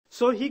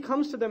So he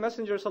comes to the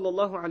Messenger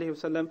sallallahu alaihi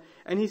wasallam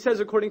and he says,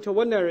 according to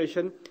one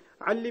narration,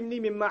 "Allimni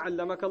mimma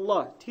allamaka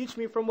Allah." Teach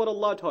me from what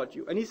Allah taught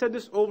you. And he said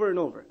this over and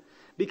over.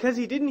 Because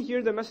he didn't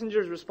hear the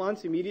Messenger's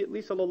response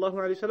immediately, sallallahu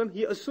alaihi wasallam,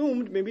 he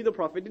assumed maybe the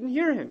Prophet didn't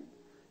hear him,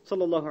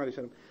 sallallahu alaihi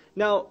wasallam.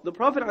 Now, the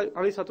Prophet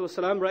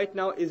ﷺ right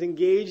now is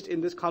engaged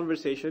in this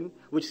conversation,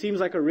 which seems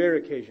like a rare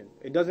occasion.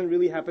 It doesn't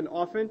really happen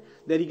often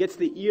that he gets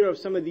the ear of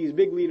some of these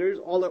big leaders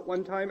all at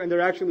one time and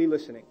they're actually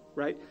listening,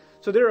 right?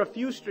 So there are a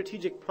few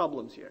strategic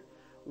problems here.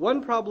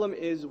 One problem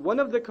is one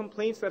of the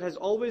complaints that has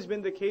always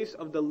been the case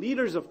of the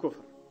leaders of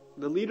kufr,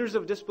 the leaders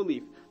of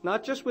disbelief,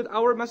 not just with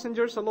our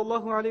Messenger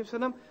sallallahu alaihi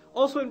wasallam,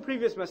 also in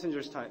previous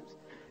messengers' times,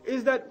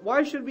 is that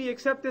why should we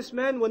accept this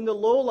man when the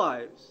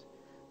lowlives,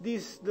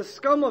 the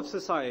scum of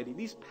society,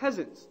 these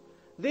peasants,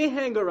 they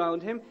hang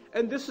around him,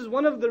 and this is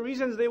one of the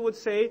reasons they would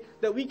say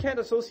that we can't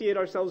associate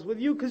ourselves with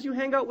you because you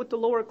hang out with the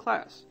lower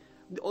class.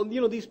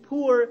 These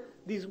poor,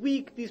 these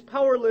weak, these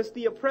powerless,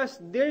 the oppressed,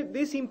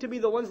 they seem to be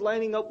the ones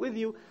lining up with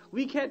you.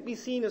 We can't be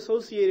seen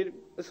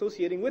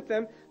associating with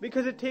them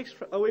because it takes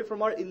away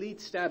from our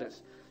elite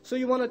status. So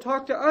you want to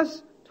talk to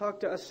us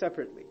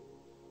separately,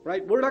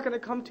 right? We're not going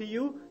to come to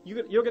you,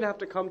 you're going to have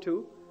to come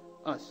to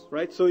us,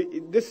 right? So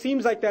this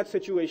seems like that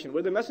situation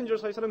where the Messenger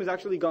ﷺ has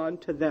actually gone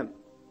to them,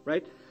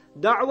 right?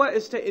 Da'wah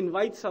is to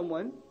invite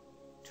someone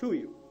to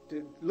you.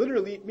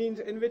 Literally it means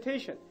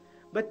invitation.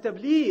 But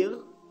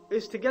tabligh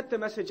is to get the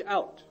message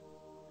out.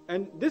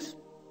 And this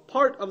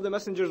part of the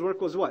Messenger's work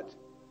was what?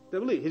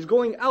 Tabligh. He's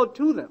going out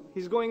to them.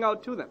 He's going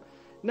out to them.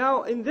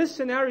 Now in this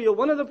scenario,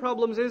 one of the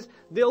problems is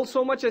they'll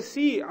so much as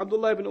see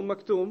Abdullah ibn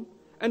Maktoum,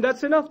 and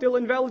that's enough. They'll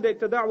invalidate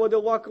the da'wah,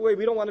 they'll walk away.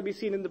 We don't want to be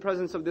seen in the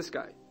presence of this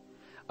guy.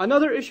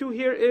 Another issue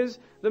here is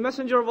the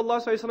Messenger of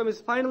Allah ﷺ is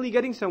finally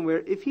getting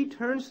somewhere. If he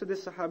turns to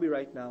this Sahabi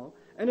right now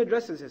and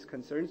addresses his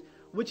concerns,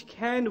 which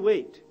can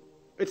wait.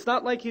 It's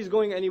not like he's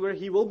going anywhere.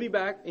 He will be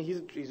back, and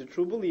he's a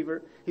true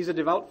believer. He's a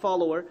devout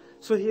follower.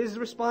 So his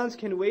response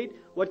can wait.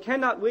 What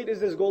cannot wait is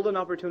this golden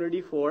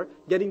opportunity for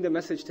getting the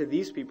message to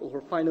these people who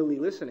are finally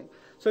listening.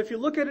 So if you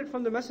look at it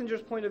from the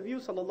Messenger's point of view,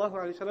 sallallahu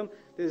alaihi wasallam,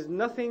 there's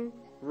nothing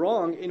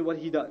wrong in what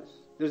he does.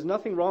 There's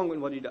nothing wrong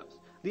in what he does.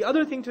 The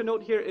other thing to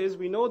note here is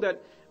we know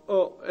that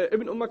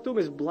Ibn Maktoum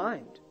is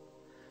blind.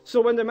 So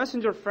when the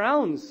Messenger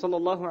frowns,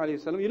 sallallahu alaihi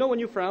wasallam, when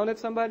you frown at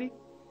somebody,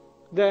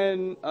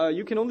 then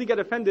you can only get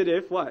offended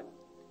if what?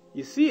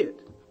 You see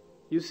it.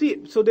 You see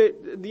it. So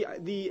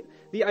the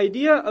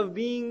idea of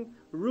being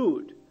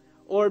rude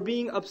or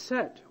being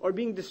upset or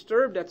being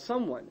disturbed at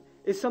someone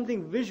is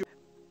something visual.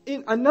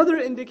 In another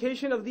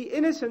indication of the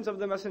innocence of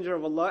the Messenger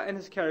of Allah and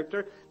his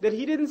character, that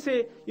he didn't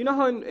say,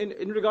 how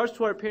in regards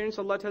to our parents,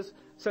 Allah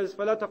says,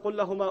 فَلَا تَقُلْ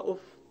لَهُمَا أُفْ.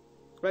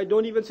 Right?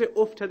 Don't even say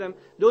uff to them.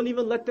 Don't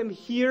even let them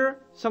hear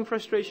some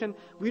frustration.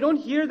 We don't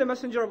hear the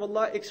Messenger of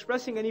Allah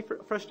expressing any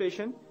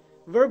frustration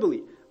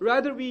verbally.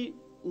 Rather, we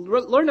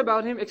learn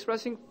about him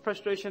expressing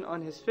frustration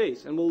on his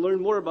face. And we'll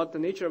learn more about the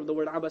nature of the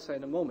word Abasa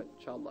in a moment,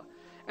 inshallah.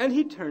 And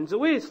he turns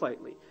away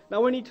slightly.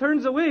 Now when he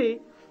turns away,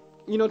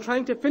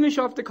 trying to finish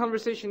off the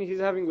conversation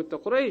he's having with the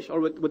Quraysh or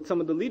with some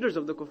of the leaders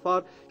of the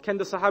kuffar, can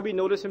the Sahabi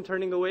notice him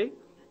turning away?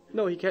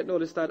 No, he can't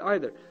notice that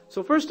either.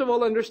 So first of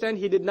all, understand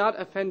he did not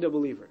offend a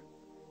believer.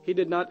 He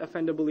did not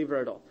offend a believer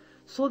at all.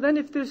 So then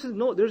if there's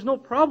no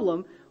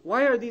problem,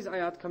 why are these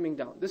ayat coming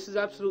down? This is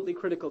absolutely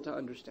critical to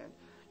understand.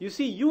 You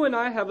see, you and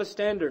I have a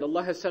standard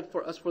Allah has set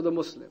for us for the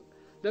Muslim.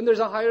 Then there's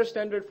a higher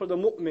standard for the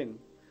mu'min.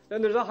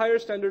 Then there's a higher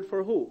standard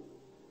for who?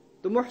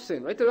 The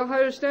muhsin, right? There's a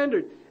higher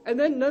standard. And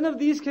then none of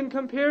these can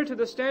compare to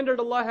the standard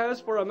Allah has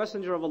for a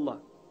Messenger of Allah.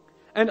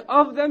 And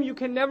of them, you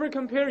can never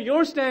compare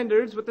your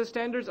standards with the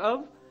standards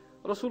of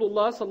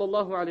Rasulullah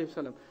sallallahu alaihi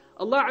wasallam.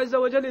 Allah Azza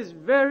wa Jalla is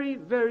very,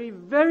 very,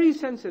 very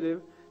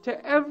sensitive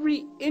to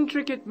every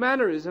intricate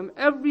mannerism,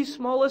 every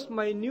smallest,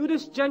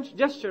 minutest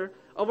gesture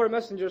of our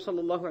Messenger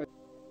sallallahu alaihi wasallam.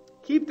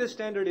 Keep this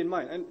standard in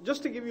mind. And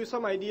just to give you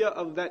some idea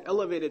of that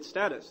elevated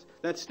status,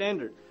 that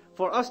standard,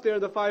 for us they are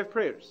the 5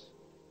 prayers.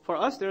 For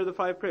us they are the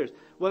 5 prayers.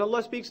 When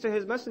Allah speaks to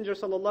His Messenger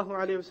sallallahu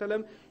alaihi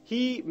wasallam,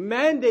 He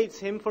mandates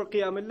him for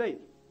qiyam al-layl.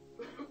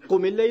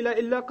 قُمِ اللَّيْلَ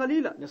إِلَّا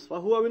قَلِيلًا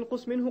نِصْفَهُ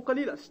وَانْقُصْ مِنْهُ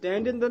قَلِيلًا.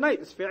 Stand in the night.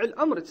 It's fi'l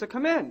amr. It's a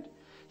command.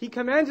 He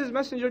commands His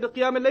Messenger to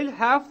qiyam al-layl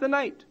half the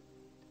night.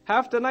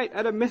 Half the night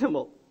at a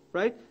minimal,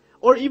 right?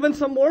 Or even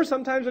some more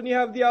sometimes when you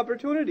have the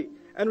opportunity.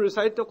 And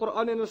recite the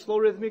Qur'an in a slow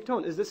rhythmic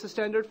tone. Is this a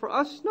standard for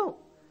us? No.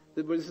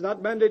 It's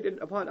not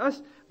mandated upon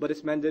us, but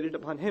it's mandated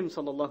upon Him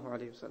sallallahu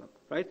alaihi wasallam,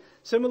 right?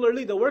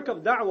 Similarly, the work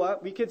of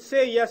da'wah, we could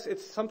say, yes,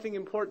 it's something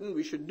important,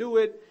 we should do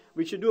it.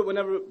 We should do it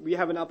whenever we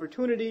have an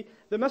opportunity.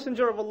 The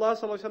Messenger of Allah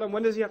sallallahu alaihi wasallam,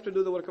 when does he have to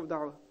do the work of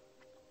da'wah?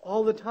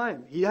 All the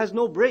time. He has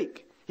no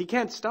break. He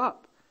can't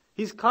stop.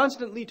 He's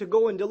constantly to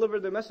go and deliver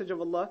the message of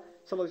Allah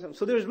sallallahu alaihi wasallam.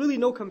 So there's really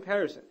no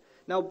comparison.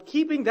 Now,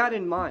 keeping that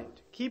in mind,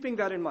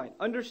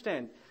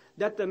 understand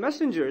that the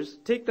messengers,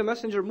 take the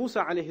messenger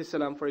Musa alayhi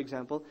salam for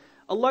example,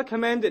 Allah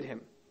commanded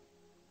him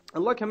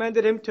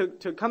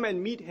to come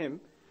and meet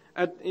him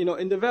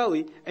in the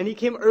valley, and he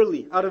came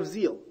early out of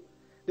zeal.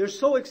 They're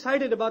so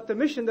excited about the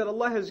mission that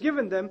Allah has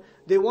given them,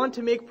 they want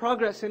to make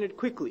progress in it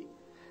quickly.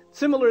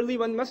 Similarly,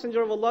 when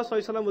Messenger of Allah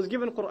ﷺ was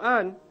given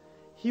Qur'an,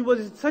 he was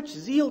in such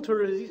zeal to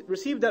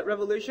receive that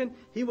revelation,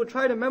 he would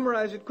try to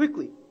memorize it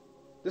quickly.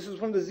 This is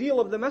from the zeal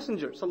of the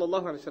Messenger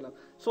ﷺ.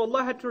 So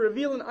Allah had to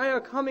reveal an ayah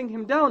calming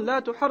him down.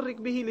 لا تحرك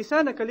به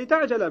لسانك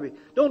لتعجل به.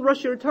 Don't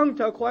rush your tongue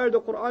to acquire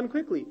the Qur'an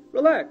quickly.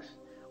 Relax.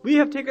 We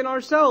have taken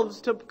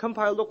ourselves to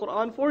compile the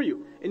Qur'an for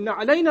you. إِنَّ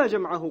عَلَيْنَا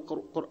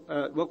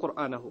جَمْعَهُ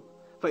وَقُرْآنَهُ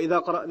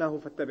فَإِذَا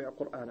قَرَأْنَاهُ فَاتَّبِعْ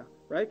قُرْآنَهُ.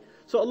 Right?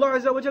 So Allah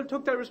Azza wa Jal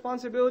took that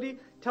responsibility,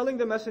 telling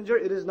the Messenger,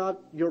 it is not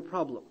your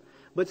problem.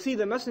 But see,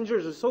 the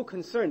messengers are so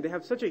concerned. They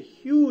have such a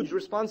huge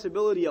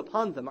responsibility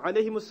upon them,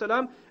 alayhimus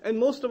salam, and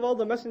most of all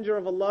the Messenger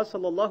of Allah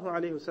sallallahu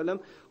alayhi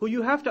wasallam, who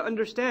you have to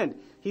understand,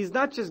 he's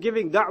not just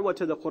giving da'wah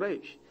to the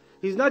Quraysh.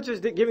 He's not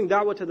just giving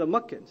da'wah to the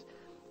Makkans.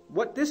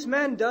 What this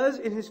man does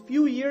in his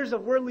few years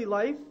of worldly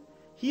life,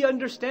 he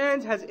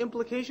understands has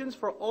implications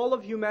for all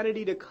of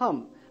humanity to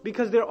come,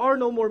 because there are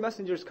no more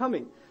messengers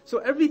coming. So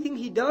everything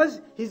he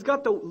does, he's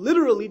got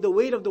literally the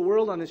weight of the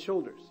world on his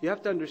shoulders. You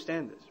have to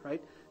understand this,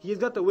 right? He's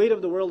got the weight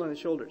of the world on his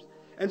shoulders.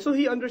 And so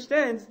he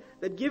understands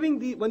that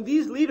when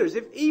these leaders,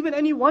 if even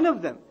any one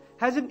of them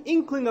has an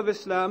inkling of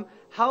Islam,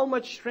 how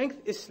much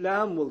strength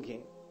Islam will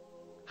gain.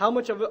 How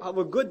much of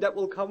a good that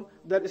will come,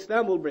 that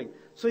Islam will bring.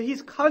 So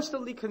he's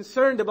constantly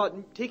concerned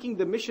about taking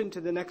the mission to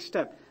the next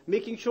step,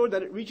 making sure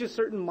that it reaches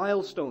certain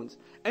milestones.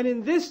 And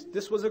in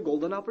this was a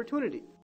golden opportunity.